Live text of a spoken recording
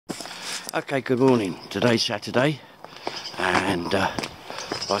Okay, good morning. Today's Saturday, and by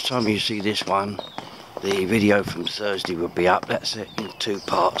the time you see this one, the video from Thursday will be up. That's it in two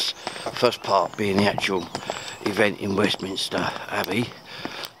parts. First part being the actual event in Westminster Abbey,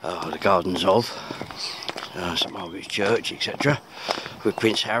 the Gardens of St Margaret's Church, etc., with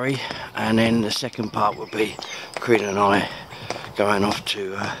Prince Harry, and then the second part will be Queen and I going off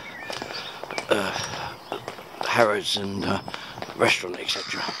to Harrods and restaurant,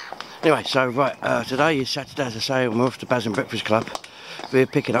 etc. Anyway, so right, today is Saturday, as I say, and we're off to Basildon Breakfast Club. We're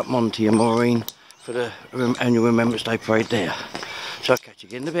picking up Monty and Maureen for the annual Remembrance Day parade there. So I'll catch you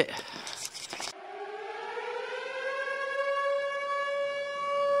again in a bit.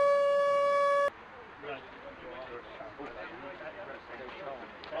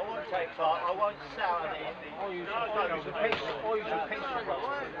 I won't sour anything. I'll use a piece. I'll use a piece of roll.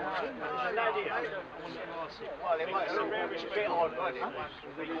 Well, it might seem a bit odd, won't it?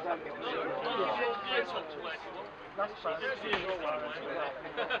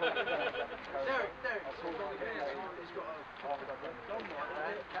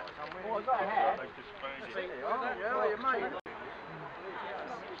 What, got a hat? Yeah, you mate.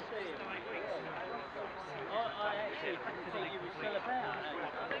 I actually didn't think you were still about.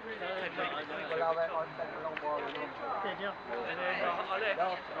 Well, I spent a long while in London. Did you? And then I left.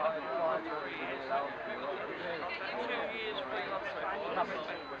 Last time, 5 years. 2 years, 3 months ago.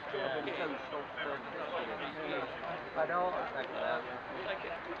 I know. Thank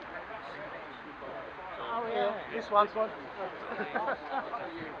you. Oh, yeah. This one.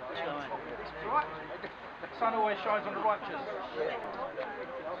 Right. The sun always shines on the righteous.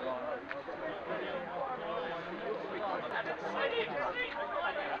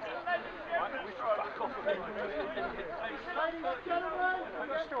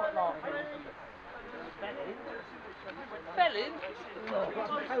 Felling?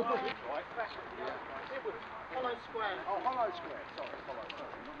 Hollow Square. Oh, Hollow Square. Sorry, Hollow Square.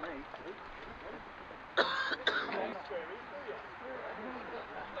 Not me.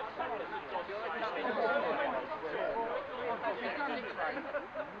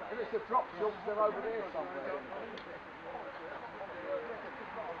 If it's a drop jump, they're over there somewhere.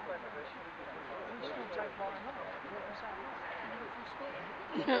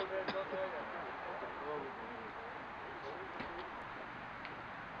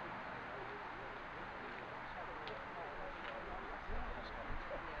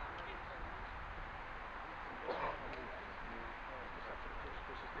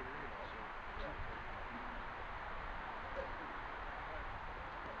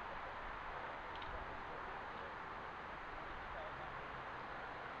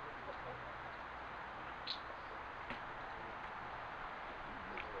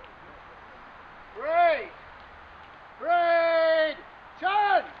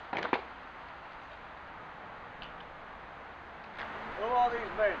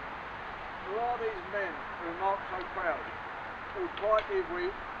 Who are these men who march so proud, who quietly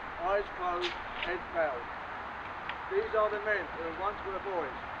weep, eyes closed, heads bowed? These are the men who once were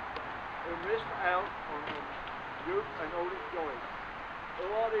boys, who missed out on youth and all its joys. Who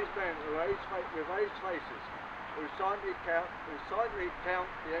are these men with aged faces, who silently count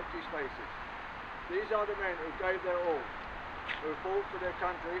the empty spaces? These are the men who gave their all, who fought for their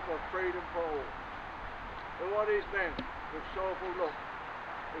country for freedom for all. Who are these men with sorrowful look,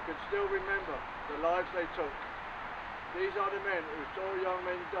 who can still remember the lives they took? These are the men who saw young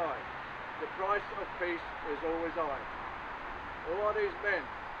men die. The price of peace is always high. Who are these men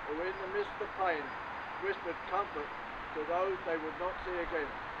who in the midst of pain whispered comfort to those they would not see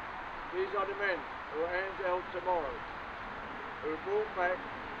again? These are the men who hands held tomorrow, who brought back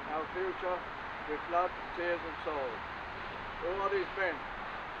our future with blood, tears and sorrow. Who are these men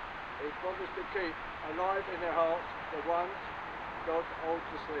who promised to keep alive in their hearts the ones God holds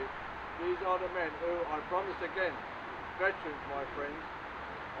to sleep? These are the men who, I promise again, veterans, my friends,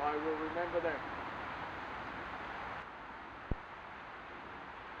 I will remember them.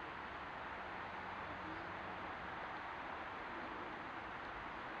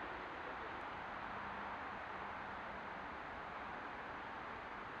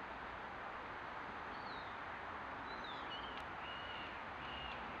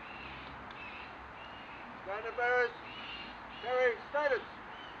 Standard bearers, carry status.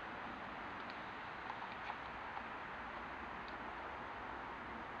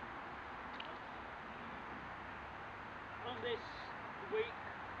 On this week,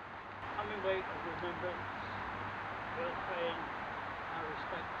 coming week of remembrance, we're paying our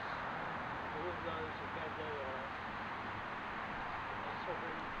respects to all those who gave their lives, our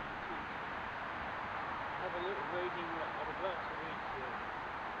sovereign country. Have a little reading what I would like to read to you.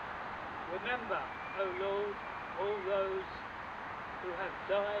 Remember, O Lord, all those who have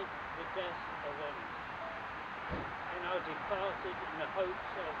died the death of honour, and are departed in the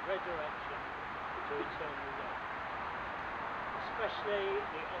hopes of resurrection to eternal life, especially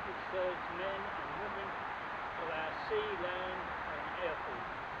the officers, men and women of our sea, land and air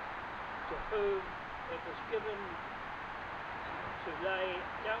force, to whom it was given to lay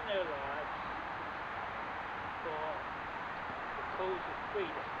down their lives for the cause of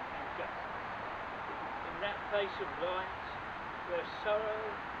freedom and justice, in that place of light where sorrow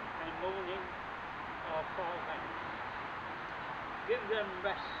and mourning are far vanished. Give them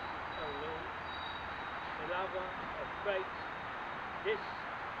rest, O Lord, the lover of faith, this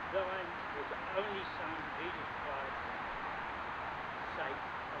thine was only Son, Jesus Christ, sake.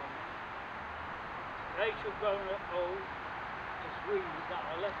 Amen. They shall grow old as we that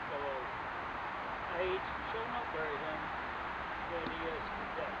are left grow old. Age shall not bury them, where the years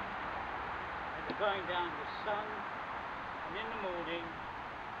condemn. And the going down of the sun, and in the morning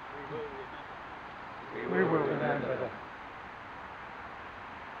we will remember. We will remember.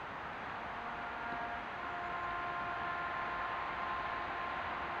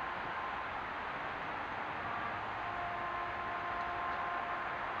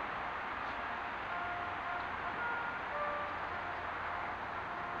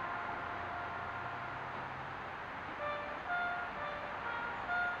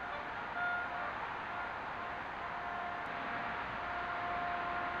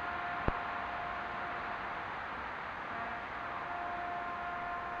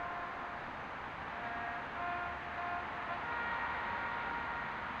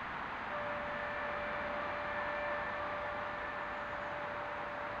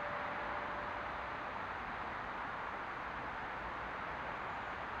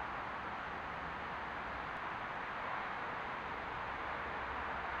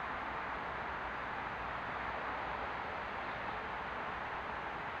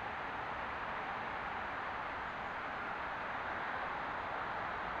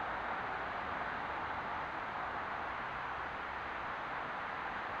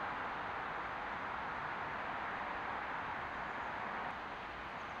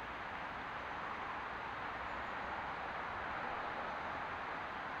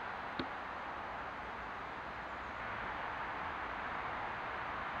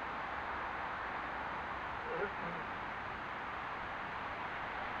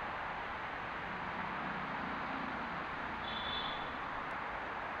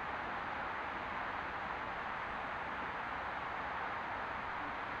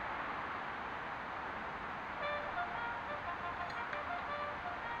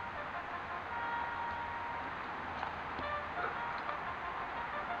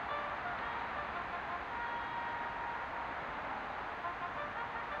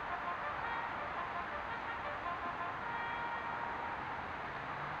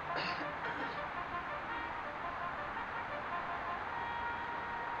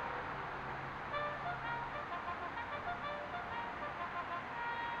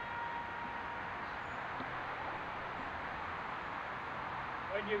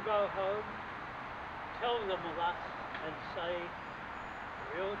 When you go home, tell them of us and say,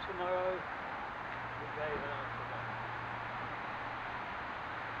 real tomorrow, we gave our today.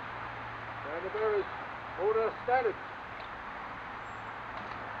 Banner bearers, order standard.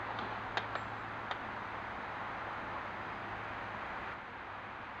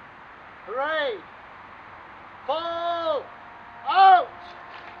 Hooray! Fall out!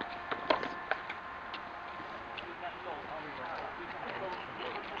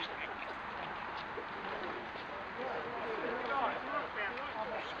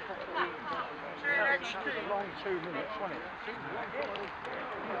 That was a long 2 minutes, wasn't it?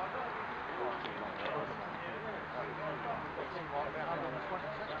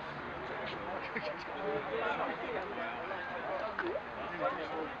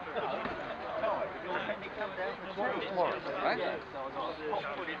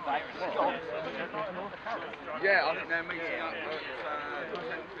 Yeah, I think they're meeting up at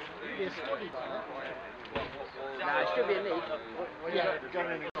No, it should be a league. Yeah,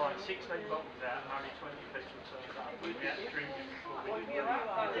 going in. 16 bottles out and only 20 people turned up. We had to drink it before we did it.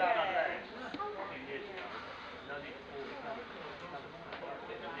 A few years ago. And only 4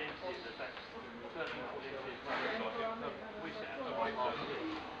 the empty is about 13 or 14 years later. We set up the last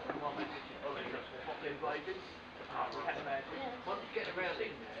year. One message is what they're grading. Can't imagine. Once you get around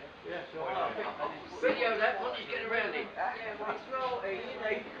it. Yeah, so Video that, once you get around it. yeah, well, it's well,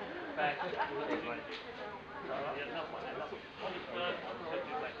 bad. Yeah, another one. One is burnt, so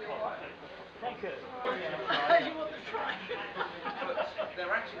you make coffee. Take it. They're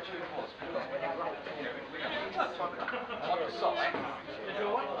actually two horses because when you roll, you know, on the side.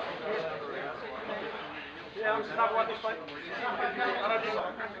 Yeah, I'm just not one this way. Oh,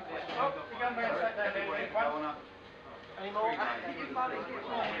 we go there and sit down there. Any more?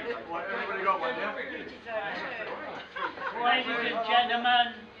 Everybody got one, yeah? Ladies and gentlemen,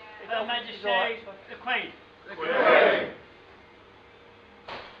 Her Majesty, the Queen.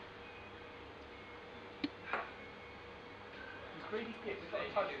 Greedy kid, we've got to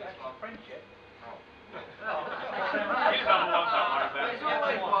touch that friendship. There's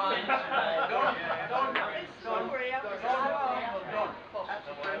always one.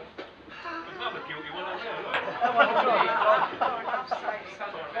 Another guilty one,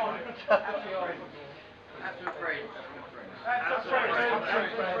 Absolute friend.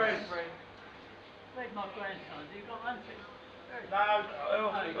 Where's my grandson? You got one thing? No,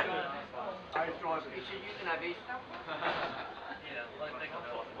 He's driving. He said you can have his. Yeah, like they got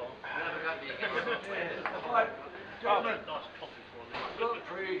football. Never got the Right, gentlemen, Nice coffee for them. I've got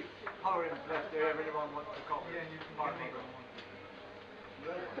 3 poems left here if anyone wants a copy.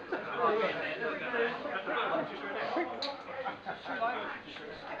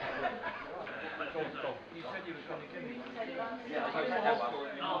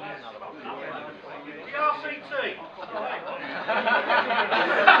 The RCT.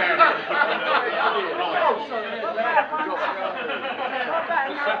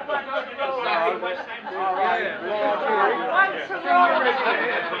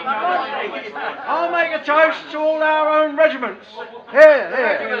 I'll make a toast to all our own regiments. Here,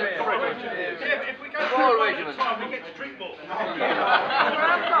 here. If we go through one at a time, we get to drink more.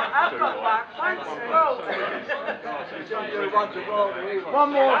 I've got back once roll. One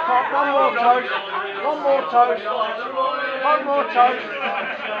more toast. One more toast. One more toast.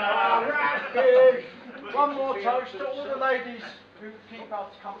 One more toast to all the ladies who keep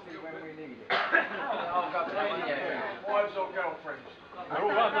us company when we need it. Wives or girlfriends. They're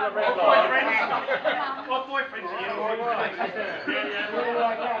all under the red light. My boyfriend's here.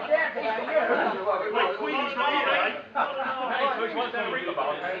 Wait, Queen's not here, eh?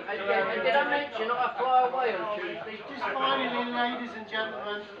 Did I mention I fly away on Tuesday? Just finally, ladies and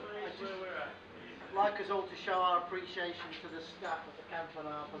gentlemen, I'd just like us all to show our appreciation to the staff at the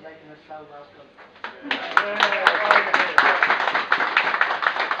Campanile for making us so welcome.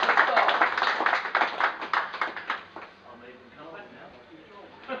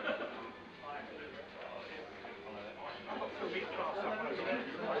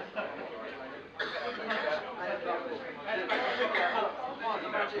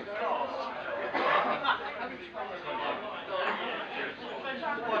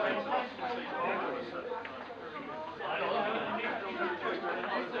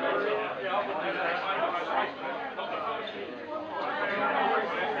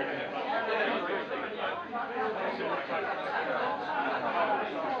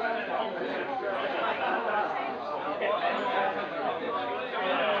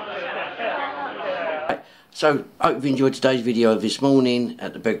 So, I hope you enjoyed today's video of this morning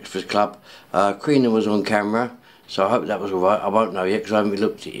at the Breakfast Club. Karina was on camera, so I hope that was alright. I won't know yet because I haven't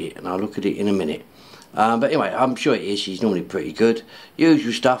looked at it, and I'll look at it in a minute. But anyway, I'm sure it is. She's normally pretty good.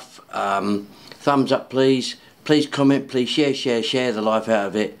 Usual stuff. Thumbs up, please. Please comment. Please share the life out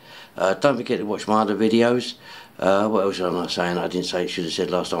of it. Don't forget to watch my other videos. What else am I saying? I didn't say it. Should have said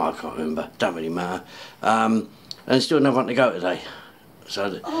last time. I can't remember. Don't really matter. And there's still another one to go today. So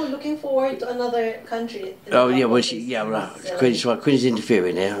Looking forward to another country. Oh yeah, well Queen's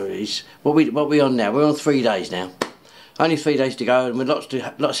interfering now. What we on now? We're on 3 days now. Only 3 days to go, and with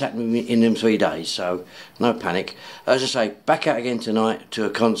lots happening in them 3 days. So no panic. As I say, back out again tonight to a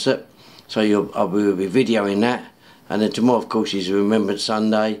concert. So we'll be videoing that, and then tomorrow, of course, is Remembrance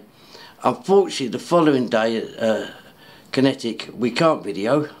Sunday. Unfortunately, the following day, Kinetic, we can't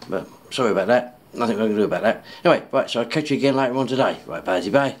video, but sorry about that. Nothing we can do about that. Anyway, right, so I'll catch you again later on today. Right, bye.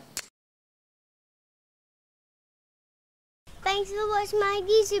 Thanks for watching my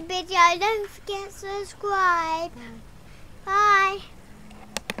YouTube video. Don't forget to subscribe.